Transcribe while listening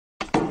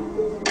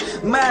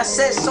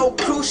Mindset so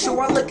crucial.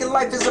 I look at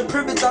life as a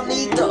privilege. I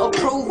need the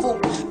approval.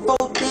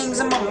 Four things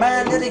in my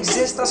mind that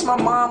exist. That's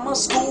my mama,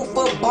 school,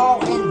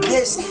 football, and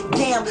this.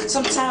 Damn,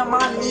 sometime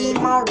I need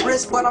my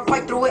wrist, but I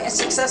fight through it and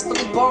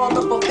successfully ball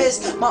up a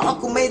fist. My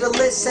uncle made a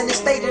list and it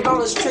stated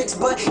all his tricks,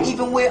 but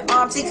even with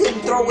arms he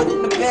couldn't throw it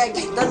in the bag.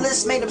 The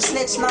list made him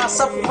snitch. Now I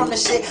suffer from the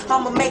shit.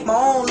 I'ma make my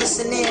own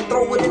list and then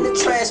throw it in the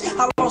trash.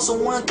 I lost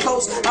someone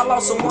close, I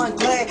lost someone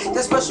glad.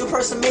 That special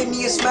person made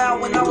me a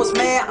smile when I was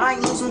mad. I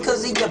ain't lose him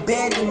cause he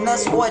abandoned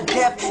us or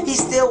death.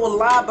 He's still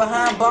alive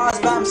behind bars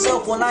by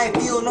himself. When I ain't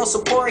feel no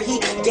support, he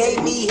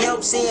gave me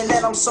help. Seeing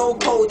that I'm so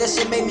cold, that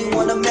shit made me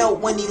wanna melt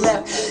when he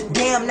left.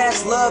 Damn,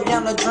 that's love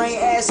down the drain.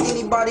 Ask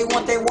anybody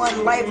what they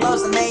want, life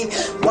loves the name.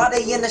 While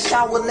they in the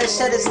shower, let's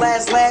shut his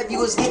last laugh. You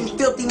was getting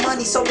filthy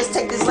money, so let's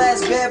take this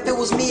last bath. It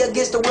was me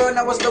against the world,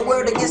 now it's the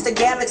world against the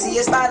galaxy.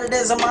 It started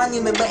as a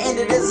monument, but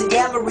ended as a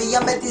gallery.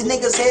 I'm at these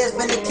niggas' heads,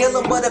 been a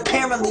killer, but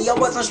apparently I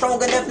wasn't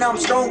strong enough, now I'm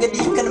stronger than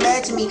you can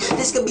imagine me.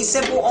 This could be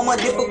simple or more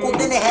difficult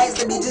than it has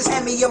to be. Just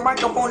hand me your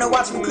microphone and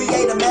watch me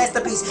create a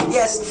masterpiece.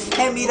 Yes,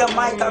 hand me the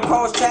mic, I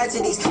cause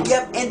tragedies.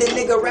 Yep, and the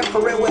nigga rap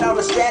for it without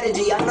a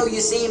strategy. I know you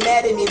seem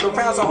mad at me, but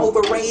frowns are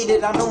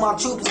overrated. I know my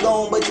troops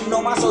gone, but you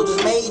know my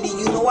soldiers made it.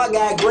 You know I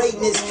got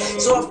greatness.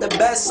 So if the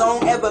best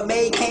song ever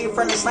made came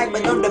from the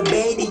sniper, don't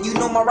debate it. You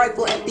know my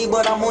rifle empty,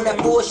 but I'm on that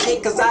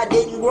bullshit, cause I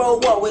didn't grow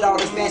up with all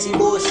this fancy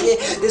bullshit.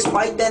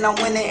 Despite that I'm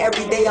winning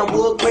every day, I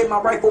would quit my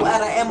rifle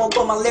out of ammo,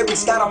 but my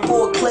lyrics got a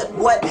full clip.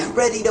 What?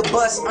 Ready to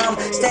bust, I'm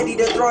steady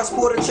to thrust,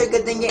 pull the trigger,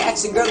 then you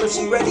ask a girl if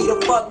she ready to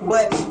fuck,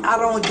 but I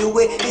don't do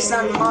it, it's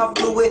not in my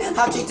fluid.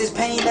 I treat this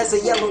pain as a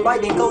yellow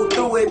light and go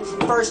through it.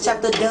 First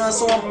chapter done,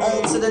 so I'm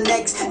on to the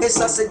next. It's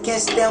us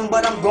against them,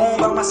 but I'm going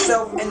by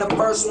myself, and the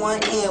first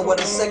one in where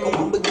the second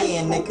one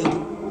begin,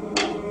 nigga.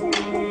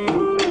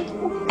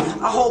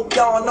 I hope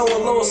y'all know a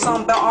little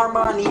something about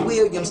Armani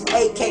Williams,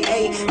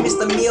 aka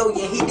Mr.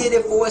 Million. He did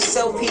it for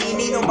himself, he ain't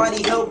need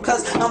nobody help,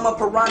 cause I'm a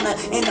piranha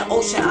in the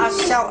ocean. I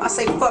shout, I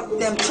say fuck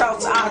them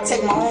trouts, I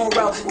take my own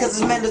route,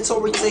 cause it's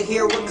mandatory to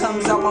hear what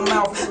comes out my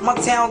mouth. My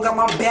town got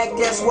my back,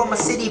 that's where my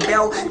city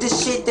belt.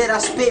 This shit that I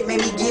spit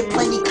made me get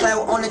plenty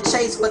clout. On the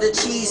chase for the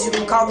cheese, you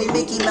can call me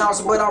Mickey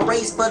Mouse, but I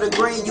race for the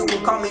green, you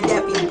can call me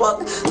Daffy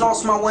Buck.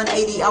 Lost my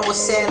 180, I was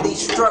sadly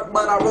struck,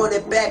 but I wrote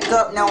it back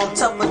up, now I'm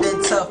tougher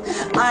than tough.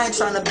 I ain't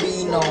tryna be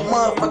no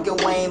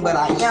motherfucking Wayne, but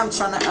I am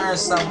trying to earn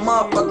some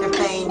motherfucking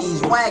fame.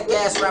 These whack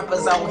ass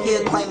rappers out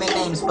here claiming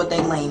names, but they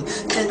lame.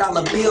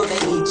 $10 bill, they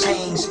need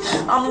change.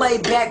 I'm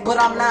laid back, but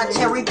I'm not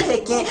cherry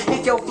picking.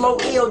 If your flow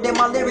ill, then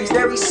my lyrics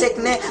very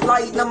sickening.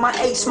 Lighting up my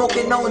 8,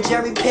 smoking on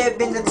Jerry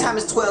Piven. The time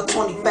is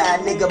 12:25,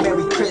 nigga,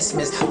 Merry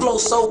Christmas. Flow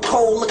so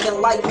cold, looking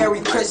like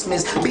Merry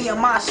Christmas. Be in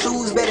my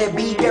shoes, better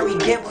be very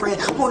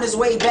different. On his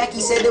way back,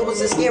 he said it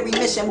was a scary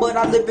mission, but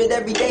I live it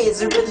every day.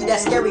 Is it really that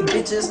scary,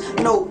 bitches?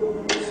 No.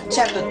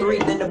 Chapter 3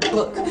 in the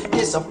book.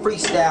 This a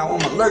freestyle.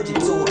 I'm allergic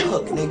to a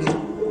hook, nigga.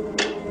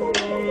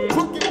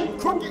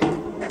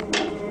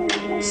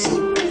 See,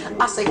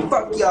 I say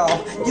fuck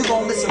y'all, you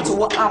gon' listen to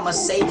what I'ma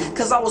say,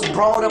 cause I was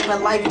brought up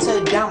in life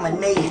to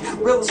dominate.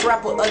 Realest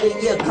rapper of the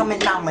year coming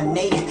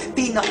nominated.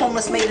 Feeding the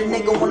homeless made a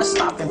nigga wanna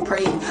stop and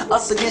pray.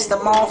 Us against the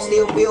mall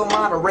still feel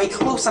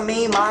moderate. Oops, I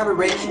mean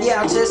moderate.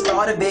 Yeah, I just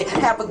thought of it.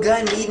 Have a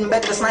gun meeting,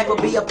 bet the sniper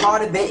be a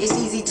part of it. It's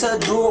easy to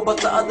drool, but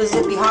to others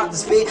it be hard to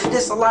spit.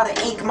 There's a lot of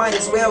ink, might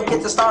as well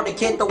get the starter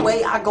kit. The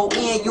way I go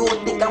in, you'll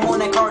think I'm on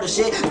that Carter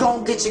shit.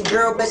 Gon' get your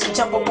girl, bet she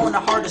jump up on the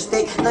harder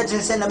stick.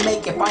 Legends in the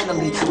making,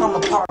 finally, I'm a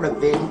part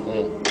of it.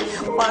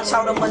 Watch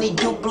how the money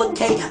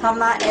duplicate. I'm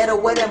not at a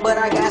wedding, but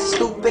I got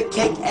stupid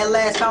cake. At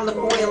last found the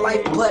boy in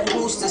life, but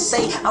who's to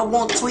say? I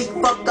won't tweak,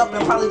 fuck up,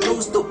 and probably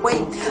lose the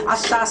weight. I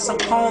shot some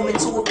home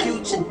into a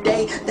future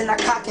day. Then I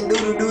cock and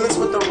doodle-doo, that's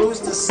what the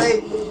rooster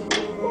say.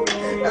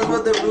 That's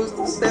what the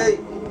rooster say.